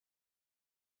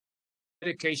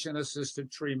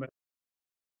medication-assisted treatment.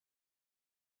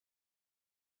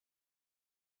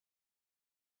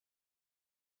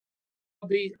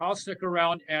 I'll stick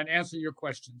around and answer your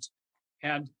questions.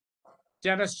 And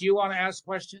Dennis, do you want to ask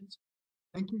questions?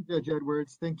 Thank you, Judge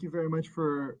Edwards. Thank you very much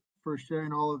for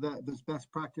sharing all of that, those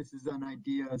best practices and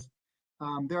ideas.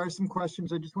 There are some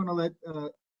questions. I just want to let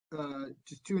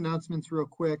just two announcements real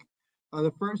quick.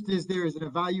 The first is there is an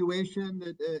evaluation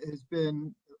that has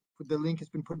been, the link has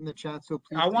been put in the chat. So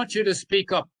please. I want you to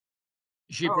speak up,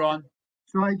 Gibran.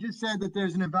 So I just said that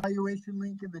there's an evaluation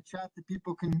link in the chat that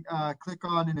people can click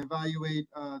on and evaluate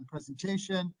the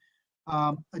presentation.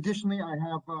 Additionally, I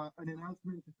have an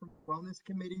announcement from the Wellness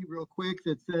Committee real quick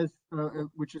that says,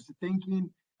 which is thanking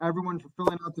everyone for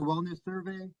filling out the wellness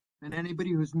survey. And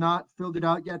anybody who's not filled it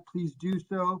out yet, please do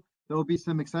so. There will be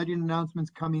some exciting announcements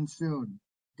coming soon.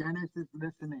 Dennis is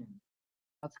listening.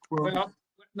 That's quote. Well,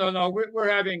 no, we're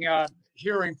having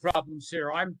hearing problems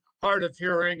here. I'm hard of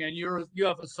hearing, and you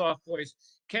have a soft voice.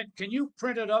 Can you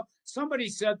print it up? Somebody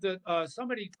said that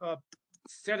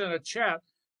said in a chat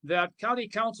that county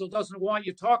council doesn't want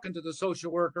you talking to the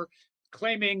social worker,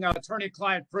 claiming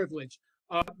attorney-client privilege.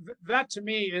 That to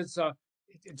me is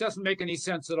it doesn't make any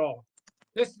sense at all.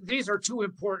 These are too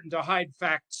important to hide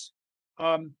facts.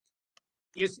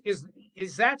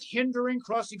 Is that hindering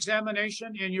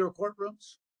cross-examination in your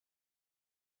courtrooms?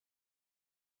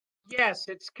 Yes,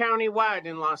 it's countywide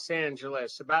in Los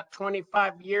Angeles. About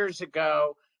 25 years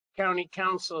ago, county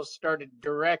council started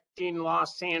directing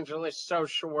Los Angeles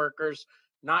social workers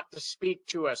not to speak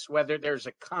to us, whether there's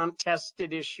a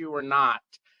contested issue or not.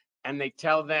 And they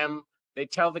tell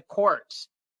the courts,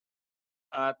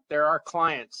 they're our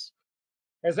clients.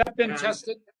 Has that been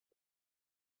tested?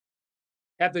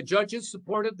 Have the judges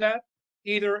supported that,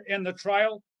 either in the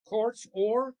trial courts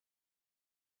or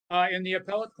in the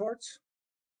appellate courts?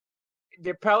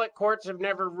 The appellate courts have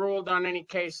never ruled on any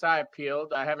case I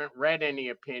appealed. I haven't read any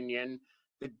opinion.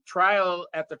 At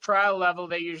the trial level,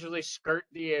 they usually skirt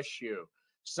the issue.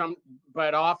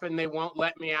 But often they won't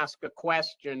let me ask a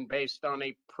question based on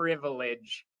a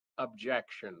privilege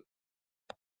objection.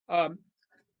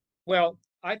 Well,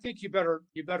 I think you better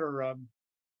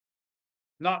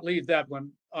not leave that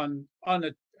one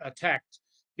unattacked,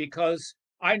 because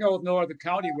I know of no other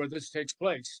county where this takes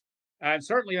place. And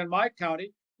certainly in my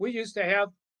county, we used to have,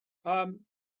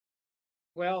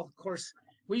 well, of course,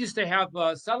 we used to have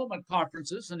settlement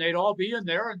conferences, and they'd all be in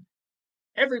there, and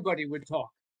everybody would talk.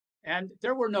 And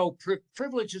there were no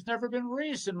privileges, never been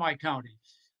raised in my county.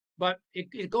 But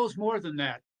it goes more than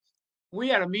that. We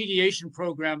had a mediation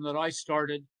program that I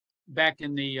started back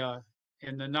in the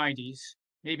 90s,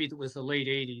 maybe it was the late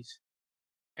 80s,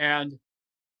 and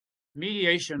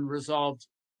mediation resolved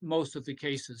most of the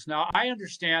cases. Now, I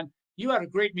understand you had a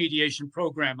great mediation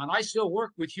program, and I still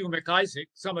work with Hugh McIsaac.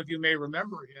 Some of you may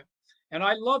remember him, and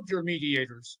I loved your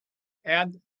mediators.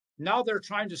 And now they're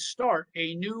trying to start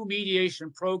a new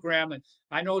mediation program, and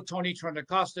I know Tony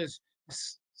Trentacosta's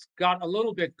got a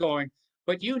little bit going,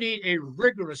 but you need a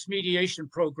rigorous mediation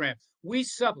program. We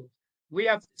settled. We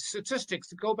have statistics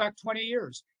that go back 20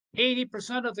 years.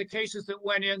 80% of the cases that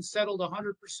went in settled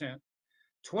 100%.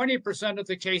 20% of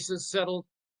the cases settled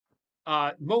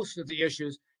most of the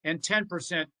issues, and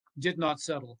 10% did not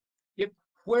settle.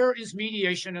 Where is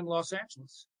mediation in Los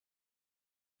Angeles?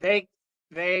 They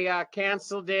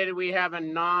canceled it. We have a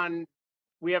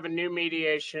new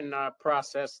mediation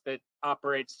process that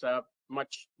operates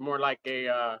much more like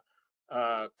a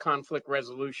conflict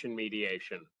resolution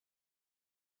mediation.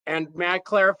 And may I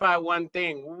clarify one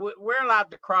thing? We're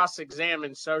allowed to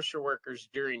cross-examine social workers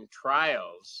during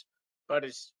trials, but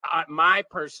my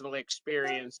personal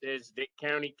experience is that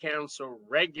county council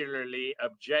regularly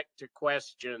object to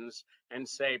questions and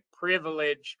say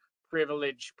privilege,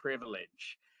 privilege,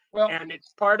 privilege. Well, and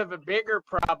it's part of a bigger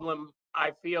problem, I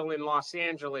feel, in Los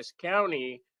Angeles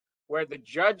County, where the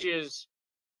judges,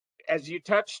 as you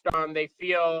touched on, they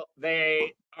feel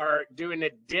they are doing a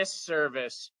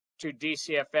disservice to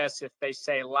DCFS if they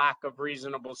say lack of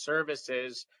reasonable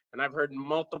services. And I've heard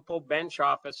multiple bench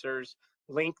officers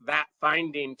link that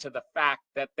finding to the fact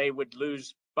that they would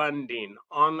lose funding.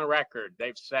 On the record,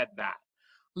 they've said that.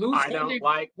 I don't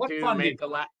like to make a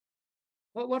lot.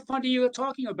 What funding are you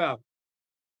talking about?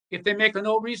 If they make a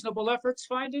no reasonable efforts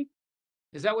finding?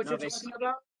 Is that what you're talking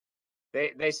about?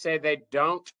 They say they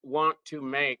don't want to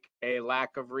make a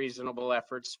lack of reasonable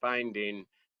efforts finding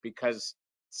because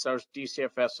so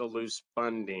DCFS will lose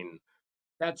funding.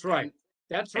 That's right.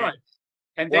 That's right.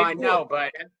 And well, I know,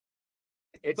 but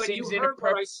it but seems you heard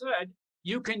what I said.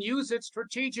 You can use it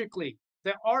strategically.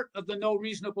 The art of the no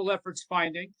reasonable efforts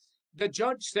finding. The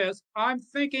judge says, I'm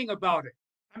thinking about it.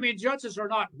 I mean, judges are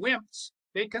not wimps.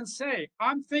 They can say,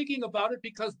 I'm thinking about it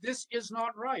because this is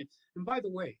not right. And by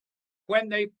the way, when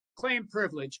they claim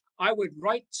privilege, I would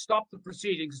stop the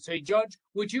proceedings and say, Judge,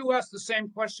 would you ask the same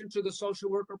question to the social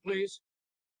worker, please?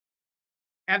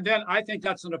 And then I think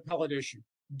that's an appellate issue.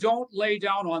 Don't lay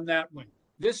down on that one.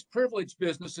 This privilege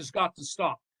business has got to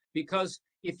stop, because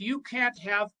if you can't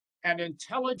have an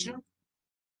intelligent,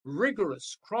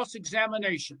 rigorous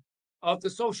cross-examination of the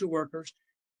social workers,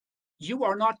 you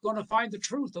are not going to find the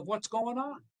truth of what's going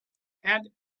on. And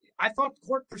I thought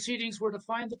court proceedings were to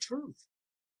find the truth.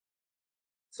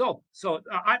 So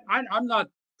I'm not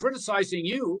criticizing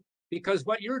you, because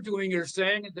what you're doing, you're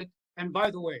saying that, and by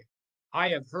the way, I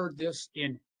have heard this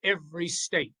in every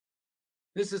state.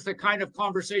 This is the kind of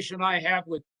conversation I have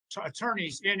with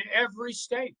attorneys in every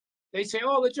state. They say,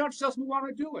 oh, the judge doesn't want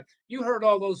to do it. You heard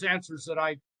all those answers that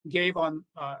I gave on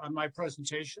my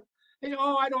presentation. They say,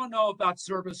 oh, I don't know about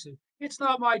services. It's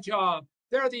not my job.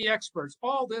 They're the experts,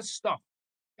 all this stuff.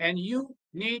 And you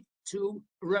need to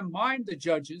remind the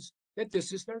judges that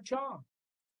this is their job.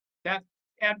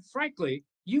 And frankly,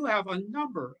 you have a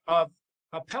number of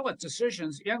appellate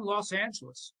decisions in Los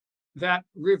Angeles that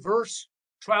reverse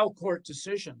trial court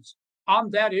decisions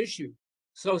on that issue.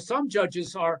 So some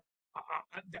judges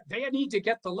they need to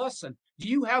get the lesson. Do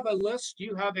you have a list? Do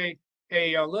you have a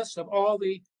list of all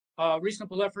the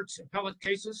reasonable efforts appellate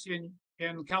cases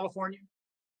in California?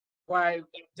 Why,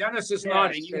 Dennis is yes,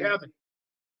 nodding. You have it.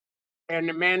 And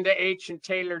Amanda H. and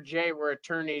Taylor J. were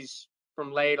attorneys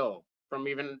from LADL, from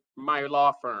even my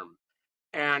law firm.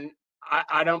 And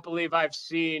I don't believe I've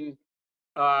seen,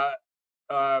 but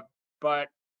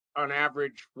on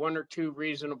average, 1 or 2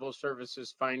 reasonable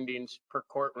services findings per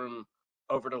courtroom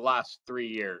over the last 3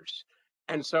 years.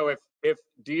 And so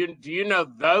do you know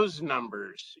those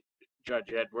numbers,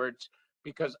 Judge Edwards?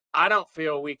 Because I don't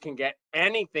feel we can get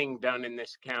anything done in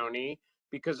this county,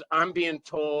 because I'm being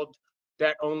told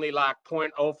that only like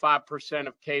 0.05%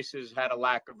 of cases had a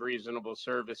lack of reasonable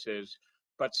services,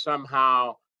 but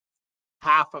somehow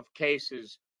half of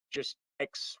cases just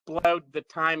explode the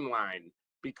timeline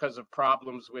because of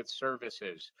problems with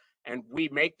services. And we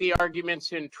make the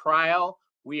arguments in trial,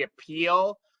 we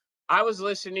appeal. I was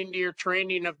listening to your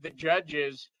training of the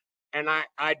judges, and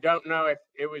I don't know if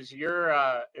it was your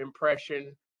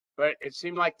impression, but it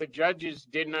seemed like the judges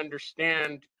didn't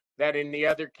understand that in the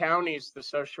other counties, the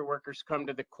social workers come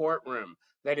to the courtroom,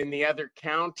 that in the other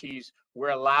counties, we're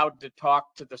allowed to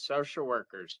talk to the social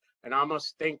workers. And I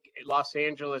almost think Los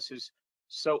Angeles is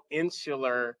so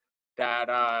insular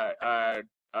that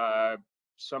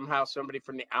somehow somebody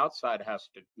from the outside has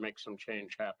to make some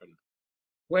change happen.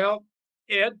 Well,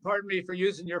 Ed, pardon me for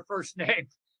using your first name,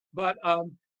 but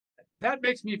that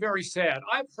makes me very sad.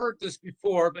 I've heard this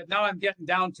before, but now I'm getting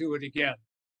down to it again.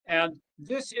 And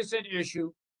this is an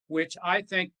issue which I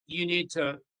think you need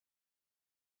to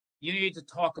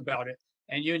talk about it,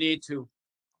 and you need to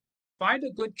find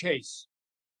a good case.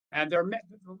 And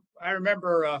I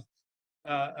remember a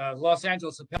Los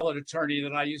Angeles appellate attorney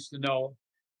that I used to know.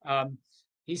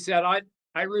 He said,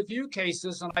 I review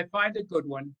cases and I find a good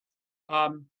one.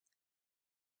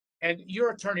 And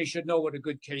your attorney should know what a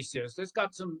good case is. There's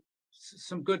got some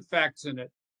good facts in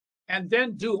it. And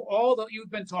then do all that you've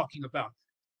been talking about.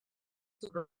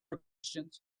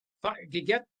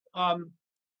 Get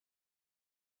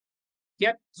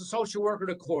the social worker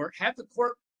to court, have the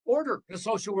court order the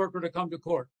social worker to come to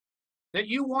court, that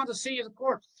you want to see in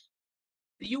court,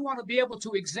 that you want to be able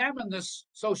to examine this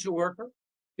social worker,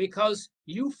 because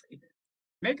you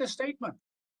make a statement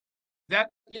that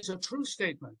is a true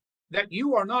statement, that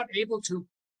you are not able to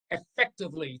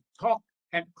effectively talk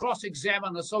and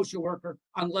cross-examine the social worker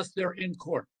unless they're in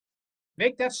court.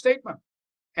 Make that statement.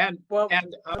 And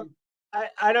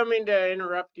I don't mean to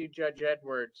interrupt you, Judge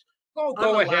Edwards. Go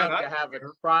I'm ahead. allowed to have a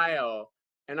trial,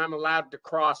 and I'm allowed to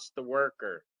cross the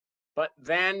worker. But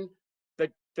then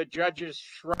the judges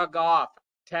shrug off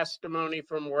testimony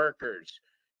from workers.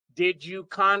 Did you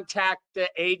contact the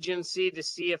agency to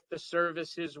see if the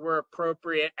services were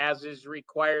appropriate as is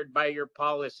required by your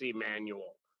policy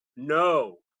manual?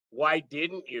 No. Why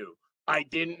didn't you? I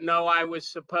didn't know I was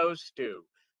supposed to.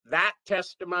 That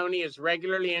testimony is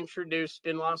regularly introduced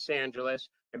in Los Angeles,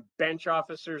 and bench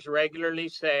officers regularly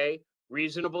say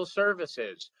reasonable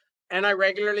services. And I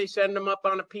regularly send them up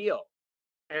on appeal.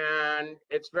 And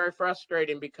it's very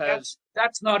frustrating because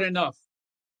that's not enough.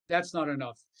 That's not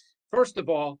enough. First of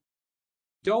all,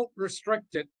 don't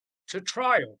restrict it to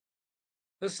trial.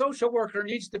 The social worker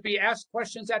needs to be asked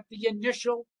questions at the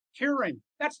initial hearing.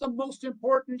 That's the most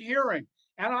important hearing.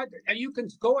 And you can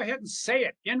go ahead and say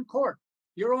it in court,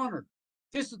 Your Honor.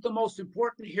 This is the most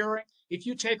important hearing. If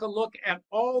you take a look at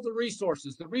all the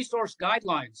resources, the resource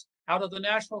guidelines out of the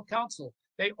National Council,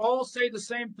 they all say the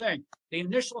same thing. The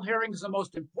initial hearing is the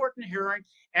most important hearing,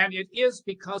 and it is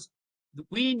because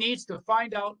we need to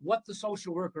find out what the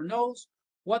social worker knows,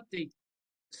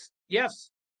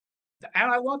 yes,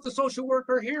 and I want the social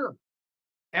worker here.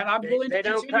 And I'm willing They to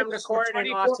don't continue come to this for court in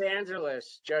 24. Los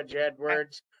Angeles, Judge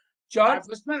Edwards. Judge,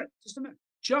 just a minute.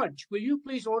 Judge, will you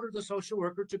please order the social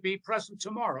worker to be present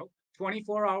tomorrow,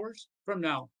 24 hours from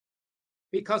now?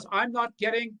 Because I'm not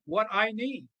getting what I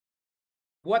need,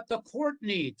 what the court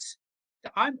needs.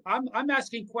 I'm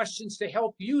asking questions to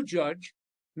help you, Judge,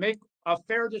 make a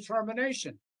fair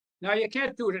determination. Now, you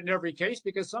can't do it in every case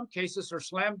because some cases are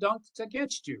slam dunked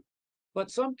against you,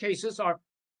 but some cases are.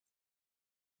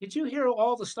 Did you hear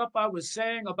all the stuff I was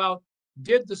saying about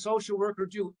did the social worker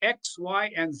do X,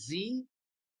 Y, and Z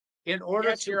in order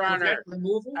Yes, to Your prevent Honor.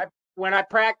 removal? When I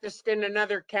practiced in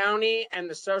another county and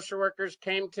the social workers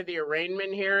came to the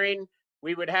arraignment hearing,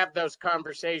 we would have those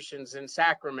conversations in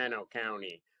Sacramento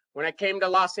County. When I came to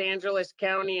Los Angeles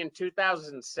County in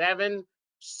 2007,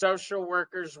 social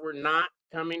workers were not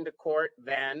coming to court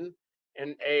then.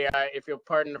 And if you'll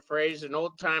pardon the phrase, an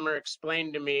old timer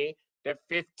explained to me that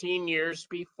 15 years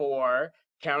before,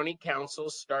 county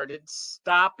councils started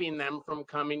stopping them from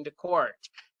coming to court.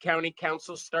 County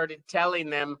council started telling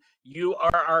them, you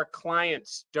are our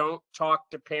clients, don't talk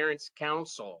to parents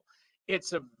council.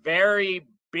 It's a very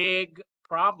big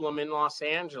problem in Los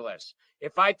Angeles.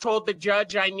 If I told the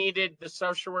judge I needed the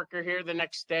social worker here the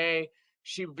next day,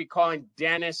 she would be calling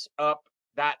Dennis up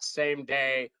that same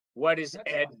day. What is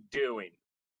Ed doing?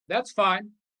 That's fine.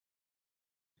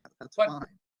 That's But fine.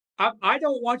 I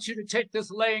don't want you to take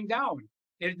this laying down.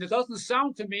 It doesn't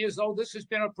sound to me as though this has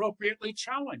been appropriately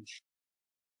challenged.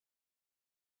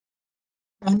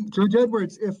 And Judge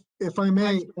Edwards, if I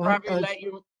may,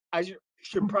 I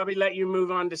should probably let you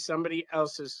move on to somebody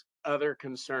else's other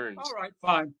concerns. All right,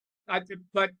 fine.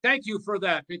 But thank you for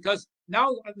that, because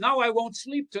now I won't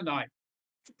sleep tonight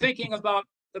thinking about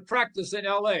the practice in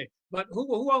LA. But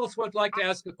who else would like to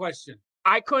ask a question?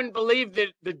 I couldn't believe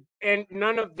that and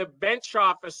none of the bench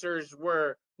officers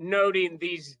were noting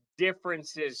these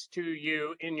differences to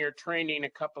you in your training a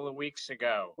couple of weeks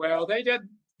ago. Well, they did.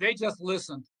 They just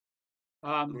listened.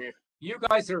 You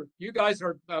guys are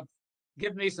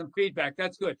giving me some feedback.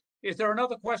 That's good. Is there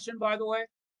another question, by the way?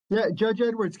 yeah, Judge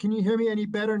Edwards, can you hear me any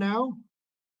better now?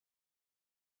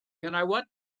 Can I what?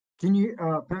 Can you,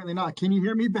 apparently not. Can you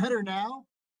hear me better now?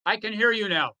 I can hear you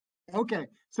now. Okay,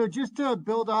 so just to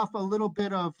build off a little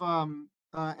bit of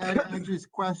Edge's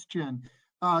question,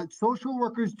 social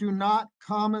workers do not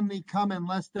commonly come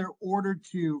unless they're ordered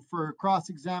to for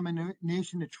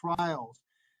cross-examination at trials.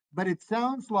 But it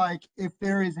sounds like if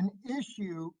there is an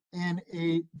issue in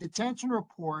a detention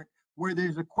report where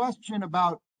there's a question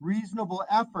about reasonable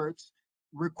efforts,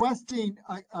 requesting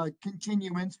a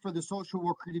continuance for the social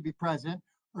worker to be present,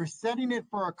 or setting it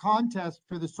for a contest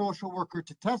for the social worker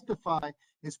to testify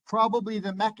is probably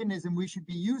the mechanism we should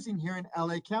be using here in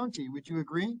LA County. Would you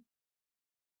agree?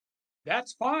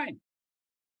 That's fine.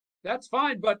 That's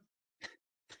fine. But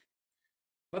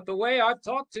the way I've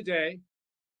talked today,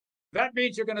 that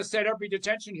means you're going to set every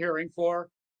detention hearing for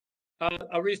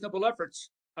a reasonable efforts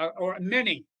or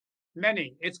many.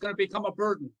 It's going to become a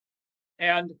burden,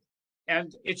 and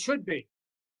it should be,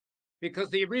 because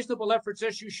the reasonable efforts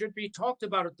issue should be talked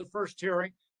about at the first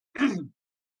hearing. And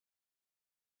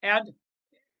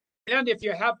if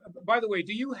you have, by the way,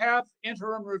 do you have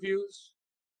interim reviews?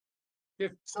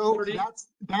 So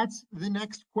that's the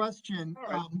next question.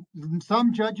 Right.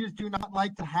 Some judges do not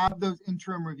like to have those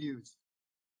interim reviews.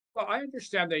 Well, I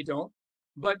understand they don't,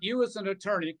 but you as an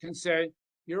attorney can say,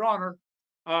 Your Honor,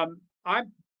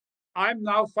 I'm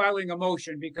now filing a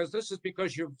motion because this is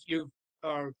because you've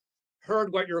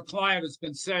heard what your client has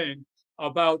been saying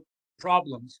about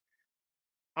problems.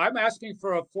 I'm asking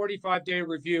for a 45-day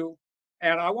review,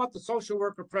 and I want the social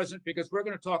worker present because we're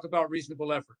going to talk about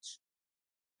reasonable efforts.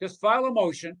 Just file a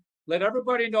motion, let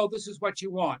everybody know this is what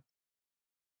you want.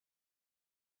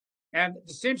 And it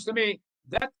seems to me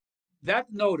that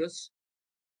notice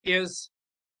is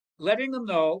letting them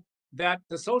know that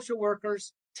the social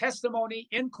worker's testimony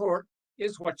in court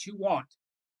is what you want.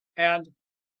 And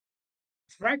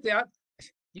frankly,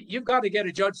 you've got to get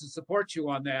a judge to support you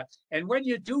on that. And when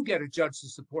you do get a judge to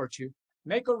support you,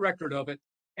 make a record of it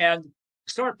and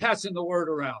start passing the word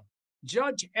around.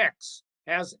 Judge X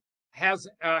has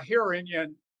a hearing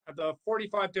in the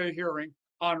 45-day hearing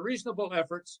on reasonable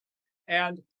efforts,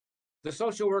 and the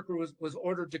social worker was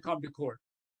ordered to come to court.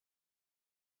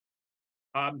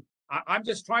 I'm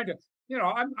just trying to,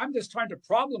 I'm just trying to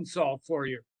problem solve for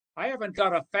you. I haven't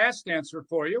got a fast answer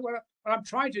for you. What I'm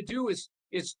trying to do is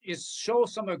show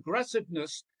some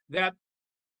aggressiveness that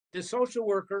the social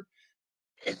worker,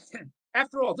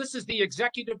 after all, this is the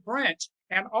executive branch,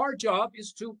 and our job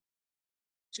is to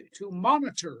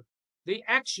monitor the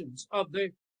actions of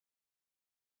the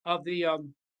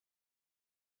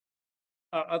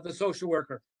social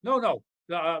worker. No.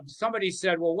 Somebody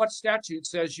said, well, what statute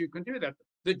says you can do that?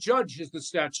 The judge is the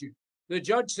statute. The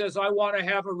judge says, I want to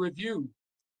have a review.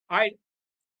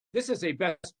 This is a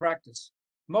best practice.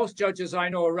 Most judges I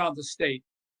know around the state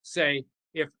say,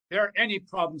 if there are any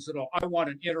problems at all, I want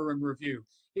an interim review.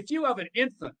 If you have an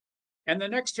infant and the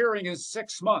next hearing is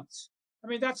 6 months, I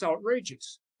mean, that's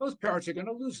outrageous. Those parents are going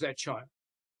to lose that child.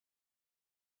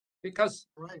 Because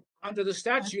Right. under the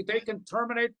statute, they can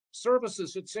terminate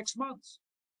services at 6 months.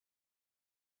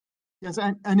 Yes,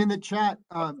 and in the chat,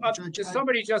 Judge,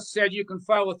 Somebody just said you can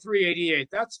file a 388.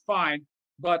 That's fine,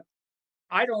 but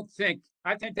I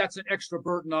think that's an extra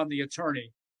burden on the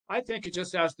attorney. I think you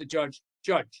just ask the judge,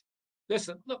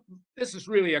 listen, look, this is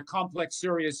really a complex,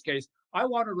 serious case. I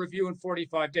want a review in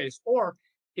 45 days. Or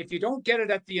if you don't get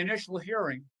it at the initial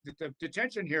hearing, the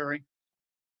detention hearing,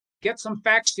 get some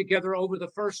facts together over the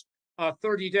first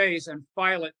 30 days and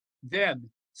file it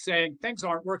then, saying things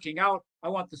aren't working out. I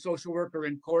want the social worker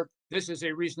in court. This is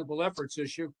a reasonable efforts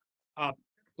issue,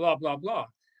 blah, blah, blah.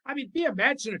 I mean, be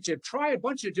imaginative. Try a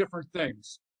bunch of different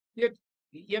things.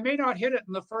 You may not hit it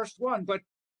in the first one, but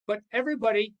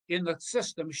everybody in the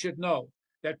system should know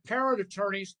that parent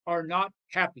attorneys are not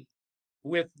happy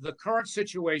with the current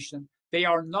situation. They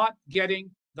are not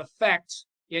getting the facts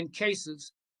in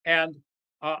cases and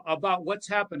about what's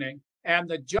happening. And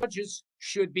the judges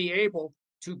should be able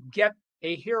to get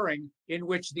a hearing in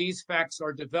which these facts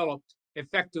are developed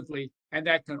effectively, and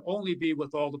that can only be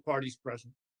with all the parties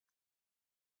present.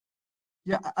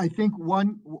 yeah, I think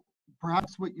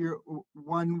perhaps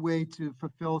one way to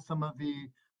fulfill some of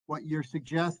what you're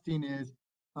suggesting is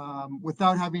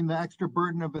without having the extra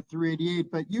burden of a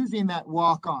 388, but using that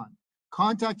walk-on,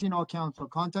 contacting all counsel,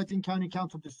 contacting county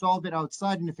counsel to solve it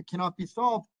outside, and if it cannot be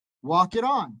solved, walk it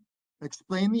on,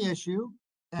 explain the issue,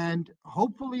 and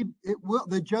hopefully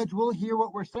the judge will hear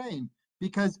what we're saying,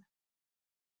 because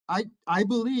I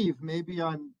believe, maybe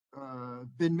I'm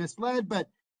been misled, but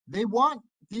they want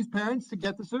these parents to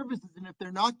get the services, and if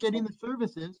they're not getting the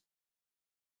services.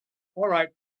 All right.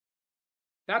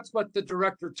 That's what the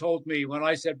director told me when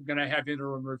I said we're going to have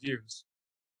interim reviews.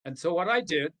 And so what I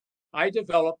did, I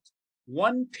developed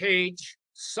one-page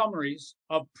summaries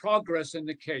of progress in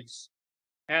the case.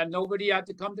 And nobody had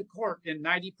to come to court in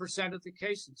 90% of the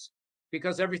cases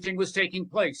because everything was taking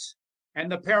place.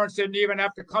 And the parents didn't even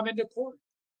have to come into court.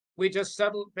 We just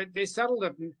they settled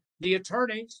it, and the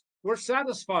attorneys were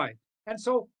satisfied. And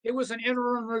so it was an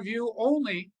interim review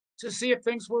only to see if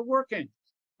things were working.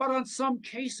 But on some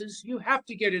cases, you have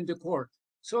to get into court.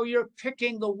 So you're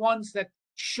picking the ones that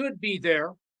should be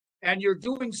there, and you're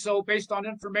doing so based on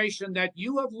information that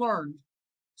you have learned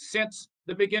since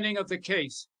the beginning of the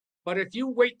case. But if you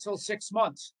wait till 6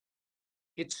 months,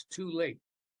 it's too late.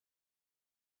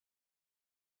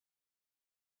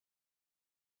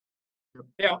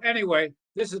 Yeah, anyway,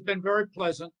 this has been very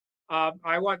pleasant.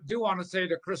 I do want to say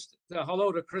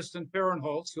hello to Kristen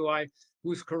Fahrenholtz,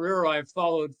 whose career I've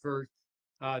followed for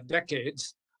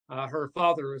decades. Her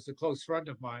father is a close friend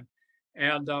of mine.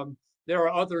 And there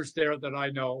are others there that I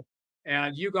know.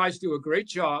 And you guys do a great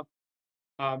job.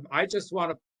 I just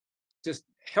want to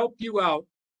help you out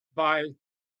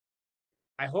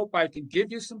I hope I can give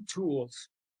you some tools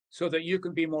so that you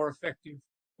can be more effective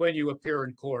when you appear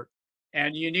in court.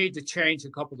 And you need to change a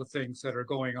couple of things that are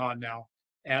going on now.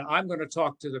 And I'm going to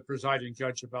talk to the presiding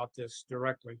judge about this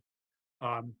directly,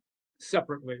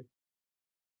 separately,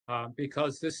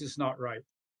 because this is not right.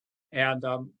 And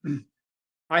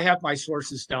I have my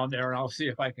sources down there, and I'll see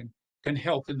if I can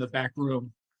help in the back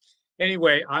room.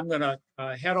 Anyway, I'm going to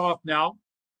head off now.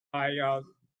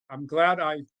 I'm glad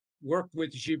I worked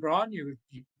with Gibran. You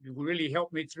really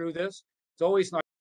helped me through this. It's always nice.